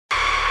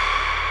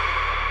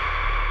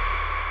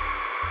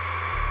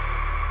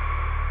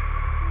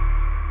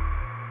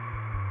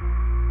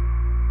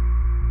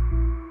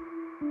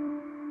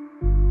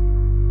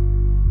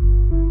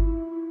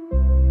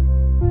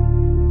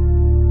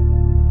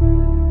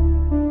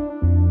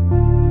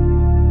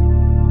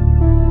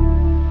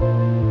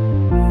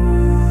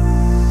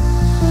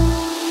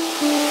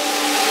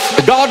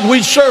God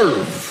we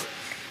serve.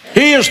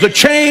 He is the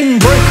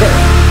chain breaker,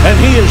 and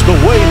He is the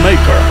way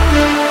maker.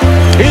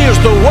 He is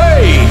the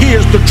way, He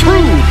is the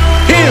truth,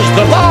 He is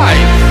the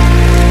life.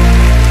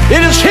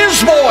 It is His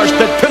voice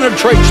that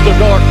penetrates the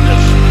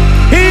darkness.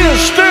 He is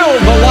still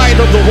the light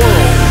of the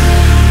world.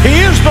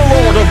 He is the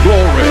Lord of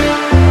glory.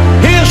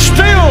 He is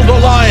still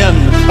the Lion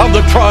of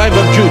the tribe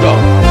of Judah.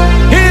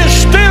 He is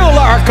still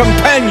our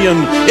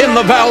companion in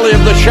the valley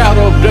of the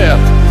shadow of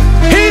death.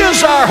 He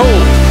is our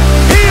hope.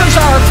 He is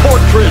our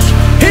fortress.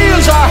 He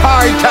is our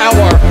high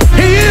tower.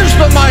 He is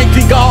the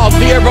mighty God,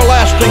 the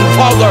everlasting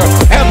Father,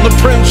 and the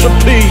Prince of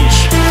Peace.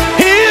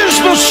 He is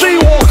the sea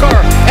walker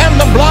and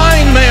the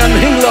blind man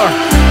healer.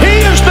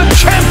 He is the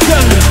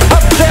champion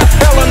of death,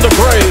 hell, and the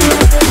grave.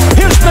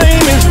 His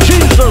name is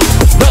Jesus,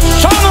 the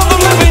Son of the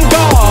living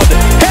God,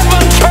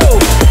 heaven's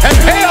hope and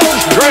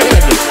hell's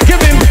dread.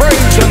 Give Him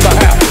praise in the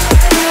house.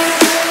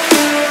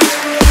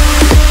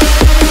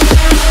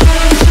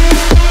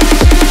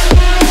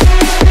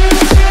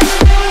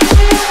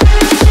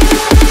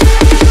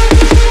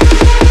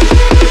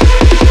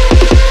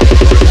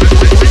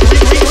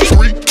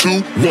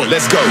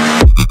 Let's go.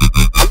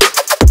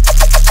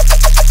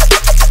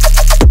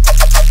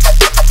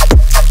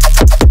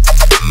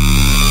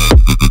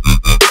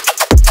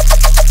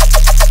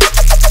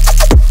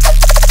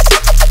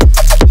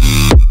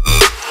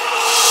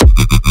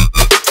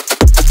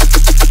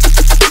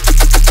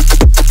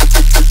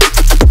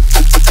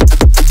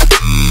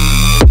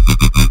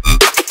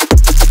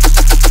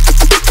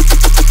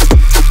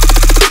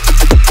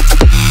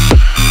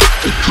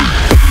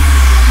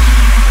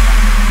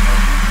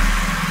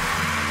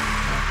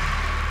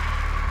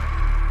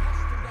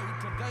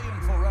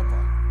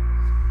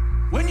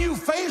 When you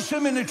face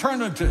Him in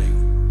eternity,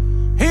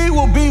 He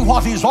will be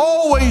what He's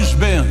always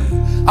been.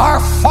 Our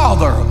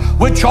Father,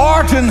 which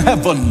art in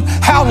heaven,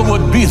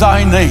 hallowed be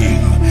Thy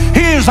name.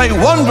 He is a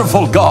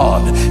wonderful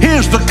God. He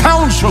is the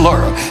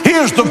Counselor. He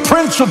is the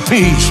Prince of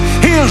Peace.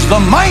 He is the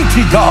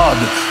mighty God.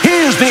 He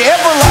is the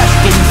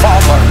everlasting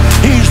Father.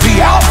 He's the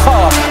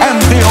Alpha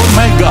and the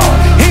Omega.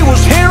 He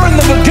was here in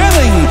the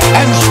beginning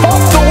and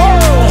spoke the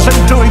worlds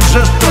into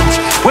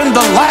existence. When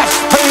the last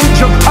page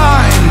of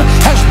time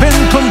has been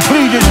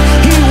completed,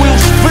 He will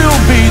still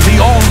be the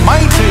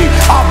almighty,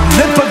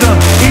 omnipotent,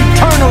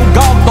 eternal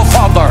God the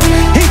Father.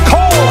 He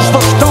calls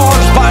the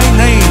stars by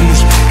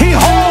names. He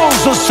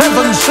holds the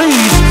seven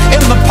seas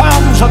in the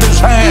palms of His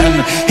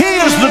hand.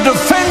 He is the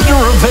defender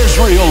of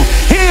Israel.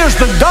 He is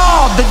the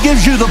God that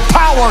gives you the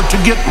power to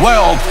get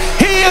wealth.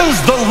 He is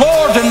the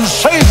Lord and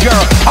Savior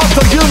of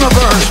the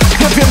universe.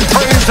 Give Him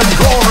praise and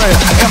glory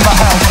in the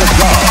house of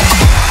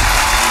God.